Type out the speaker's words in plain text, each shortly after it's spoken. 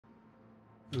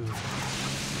Watch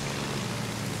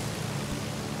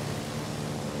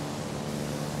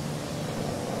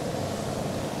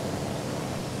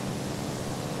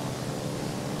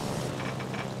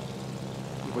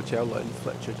our lone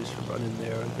Fletcher just run in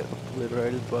there and get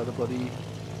obliterated by the bloody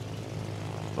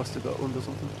Ostergotland or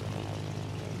something.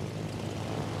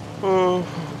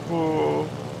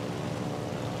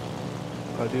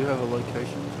 I do have a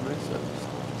location for me, so I'm just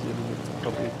assuming it's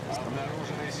probably somewhere.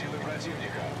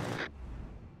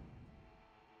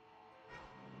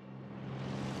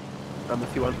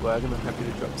 If you want wagon, I'm happy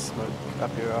to drop smoke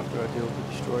up here after I deal with the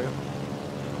destroyer.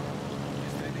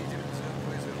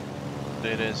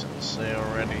 It is see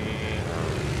already.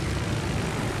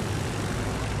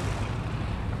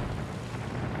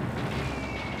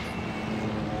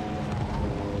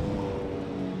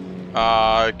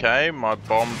 Okay, my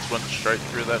bombs went straight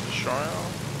through that destroyer.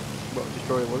 What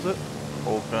destroyer was it?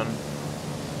 Falcon.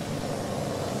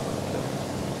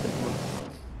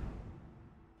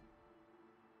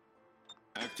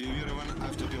 Активирован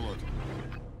автопилот.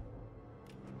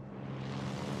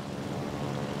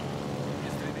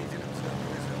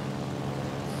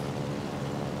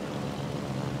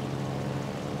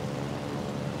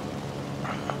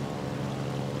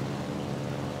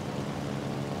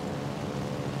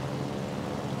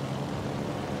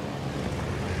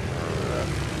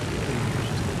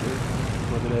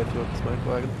 If you want the smoke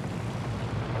wagon.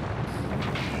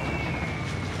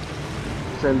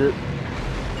 Send it.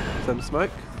 Send the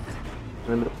smoke.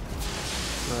 Send it.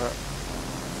 Alright.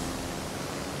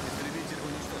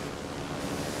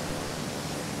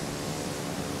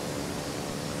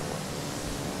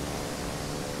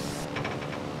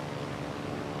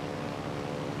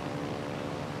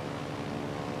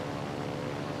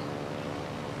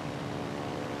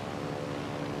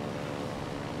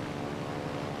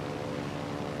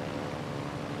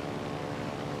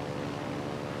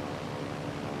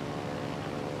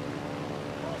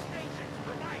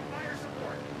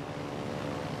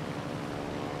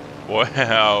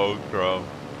 Wow, Crom.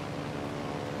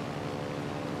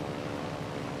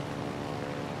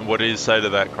 What do you say to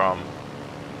that, Crom?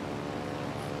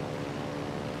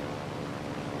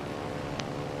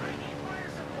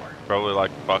 Probably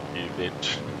like, fuck you,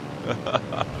 bitch.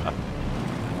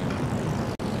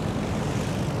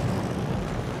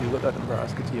 You've got that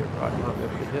Nebraska to your right, you might be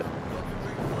able to get hit.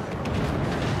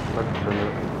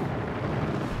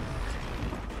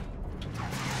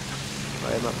 I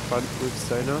am up front with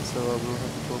sonar, so I will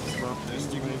have to talk some after.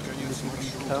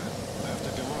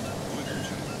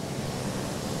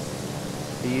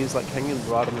 He is like hanging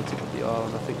right on the tip of the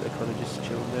island. I think they're kind of just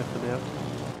chilling there for now.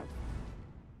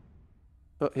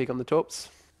 Oh, here come the torps.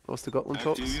 What's the Gotland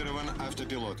torps? I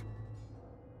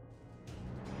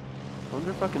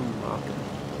wonder if I can mark him.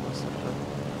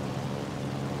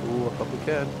 Ooh, I probably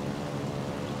can.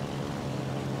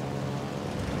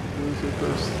 Who's it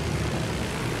first?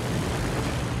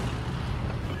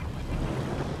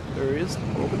 There he is,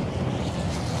 Morgan.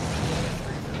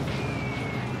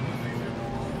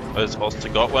 There's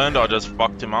Ostergotland, I just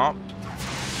fucked him up.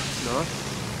 Nice.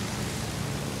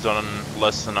 He's on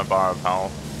less than a bar of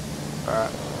health.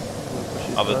 Alright.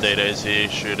 Other DD's here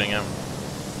shooting him.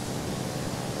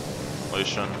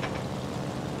 Lucian.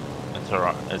 It's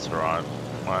alright.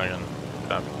 Wagon.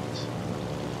 Happens.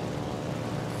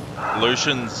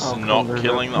 Lucian's not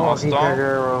killing the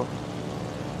hostile.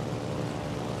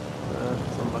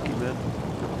 It's unlucky, man.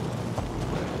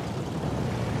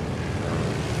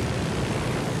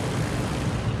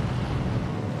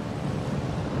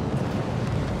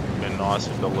 Been nice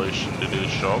if the Lucian did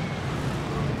his job.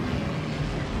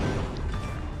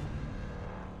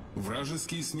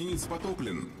 Вражеский эсминец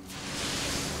потоплен.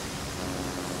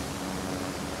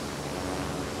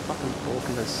 Fucking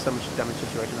Falcon has so much damage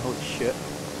situation, holy shit.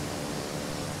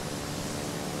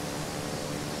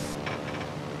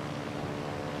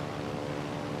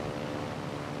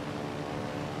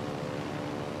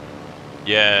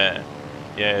 Yeah,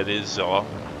 it is Zilla.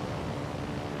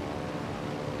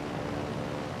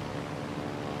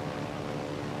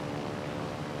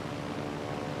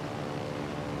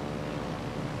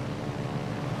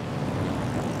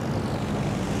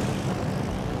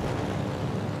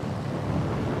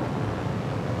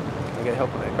 Can I get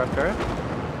help on aircraft carrier?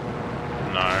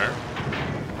 No.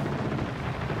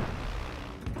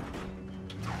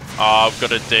 I've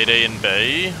got a DD and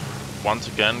B. Once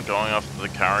again, going after the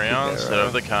carrier instead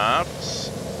of the caps.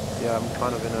 Yeah, I'm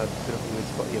kind of in a bit of a weird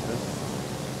spot here, man.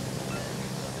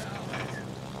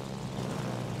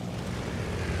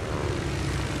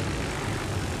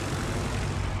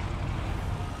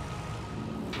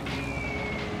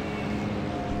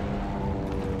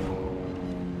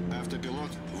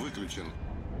 Автопилот выключен.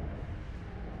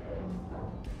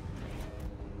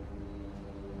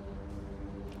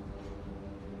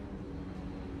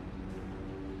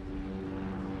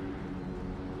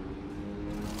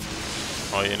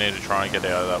 Oh, you need to try and get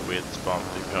out of that weird spot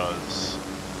because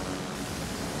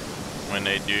we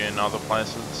need you in other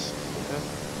places. Yeah.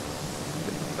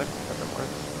 Get the second fucking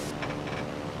works.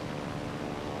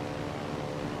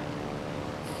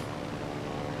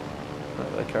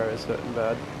 Right, that carrier's hurting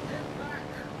bad.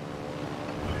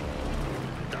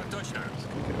 Так точно. Let's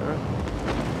kick it out.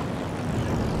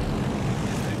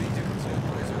 Истребитель цель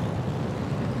произвел.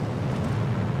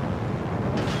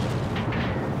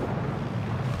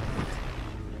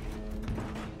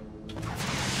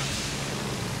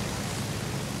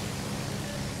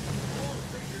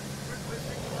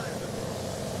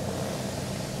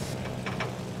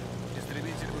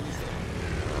 Истребитель уничтожен.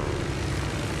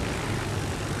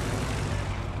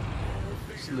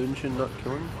 Is Luncheon not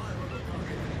killing?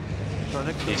 Right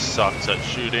next to He him. sucks at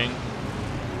shooting.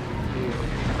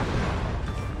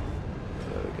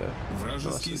 There we go.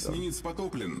 Вражеский Nicely done. эсминец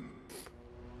потоплен.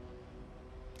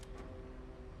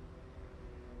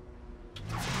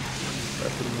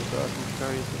 Opening the dark and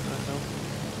carriers with no help.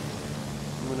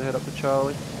 I'm gonna head up to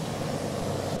Charlie.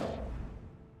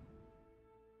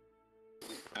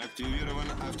 Активирован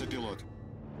автопилот.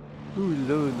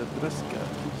 Hello, Nebraska.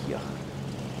 Yeah.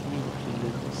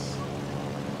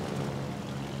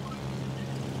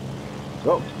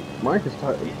 Oh, Mike is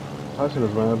touching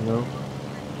his man now.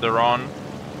 They're on.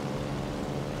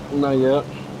 Not yet.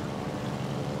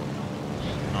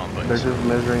 I don't think They're so. just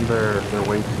measuring their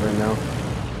weights right now.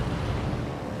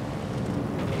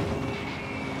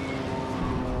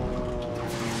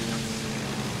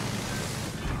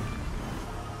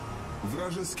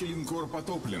 Вражеский линкор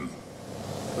потоплен.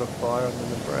 Put a fire on the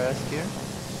Nebraska.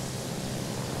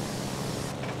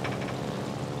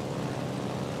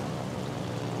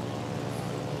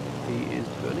 He is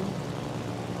burning.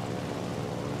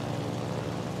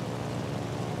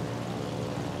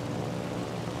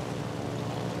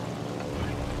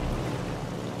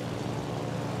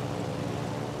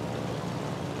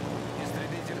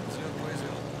 Истребитель взлет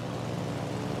произвел.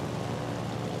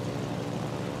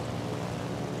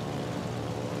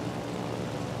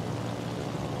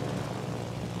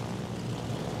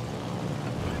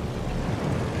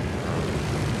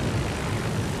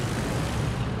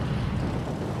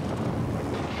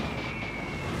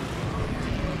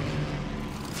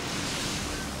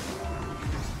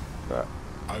 Right.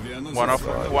 Авианосец One off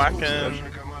врага whacking.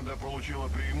 Наша команда получила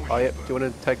преимущество. Oh, yeah. Do you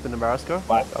want to take the Nebraska?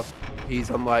 What? Oh,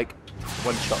 he's on like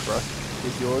one shot, bro.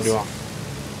 He's yours. What do you want?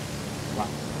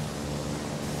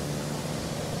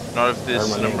 Not if this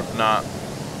Where am I number. going? Nah.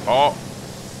 Oh,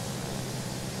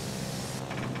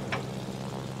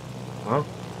 Huh?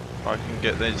 I can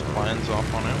get these planes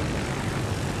off on him.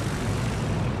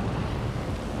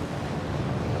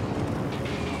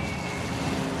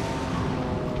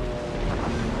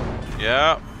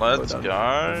 Yeah, let's Well go.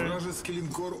 Вражеский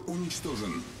линкор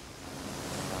уничтожен.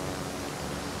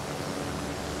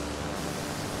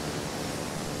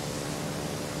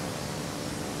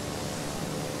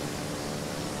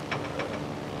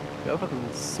 We have fucking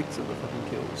 6 of the fucking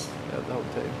kills out of the whole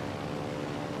team.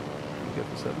 You go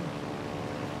for 7.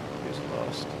 Who's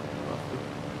last? Roughly.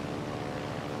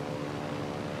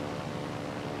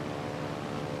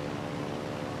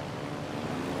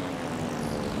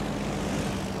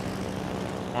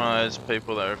 One of those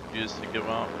people that refuse to give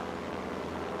up.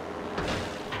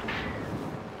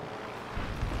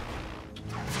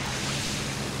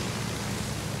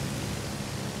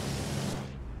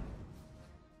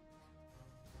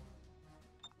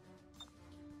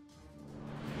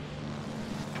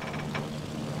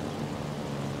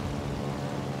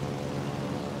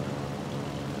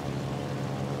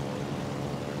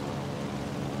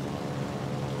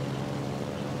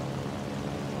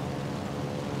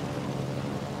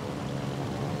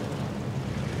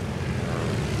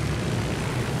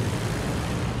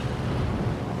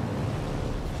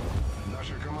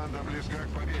 Наша команда близка к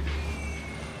победе.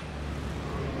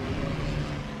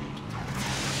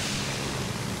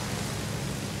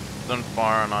 Then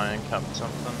fire and iron cap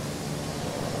something.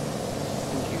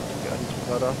 Thank you to go into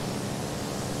butter.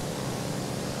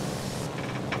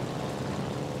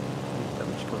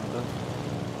 Damage content.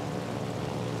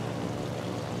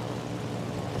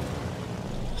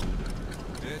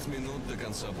 Пять минут до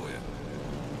конца боя.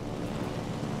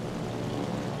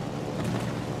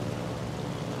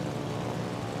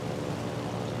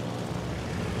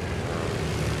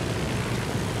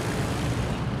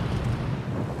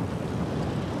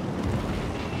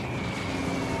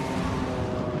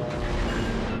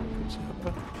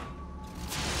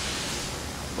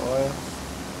 higher.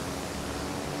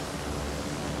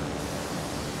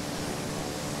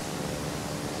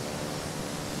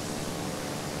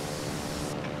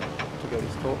 To go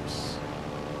his tops.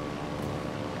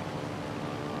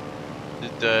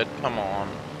 He's dead, come on.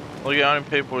 Look how many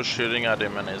people are shooting at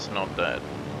him and he's not dead.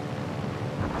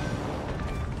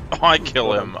 I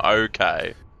kill him,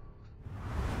 okay.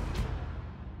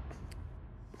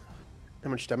 How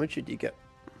much damage did you get?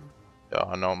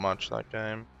 Yeah, not much that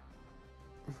game.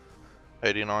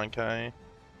 89k.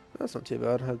 That's not too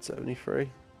bad. I had 73.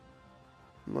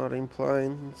 Marine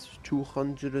planes,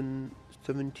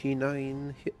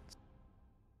 279 hits.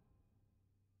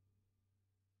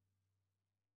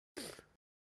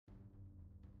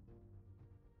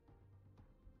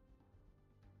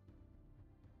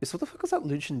 Yes, what the fuck was that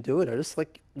Lucian doing? I just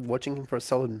like watching him for a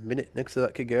solid minute next to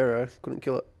that Kagero. Couldn't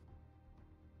kill it.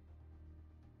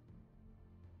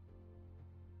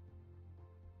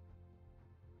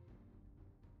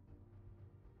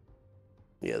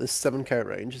 Yeah, this 7k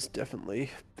range is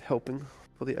definitely helping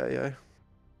for the AA.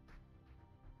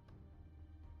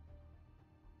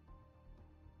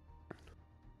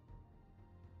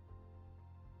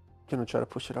 Gonna try to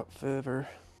push it up further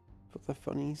for the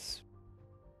funnies.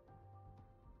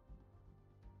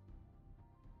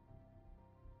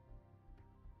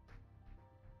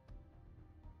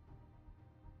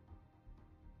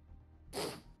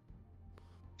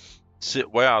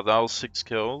 Wow, that was 6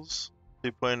 kills.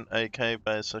 2.8k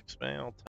base XP.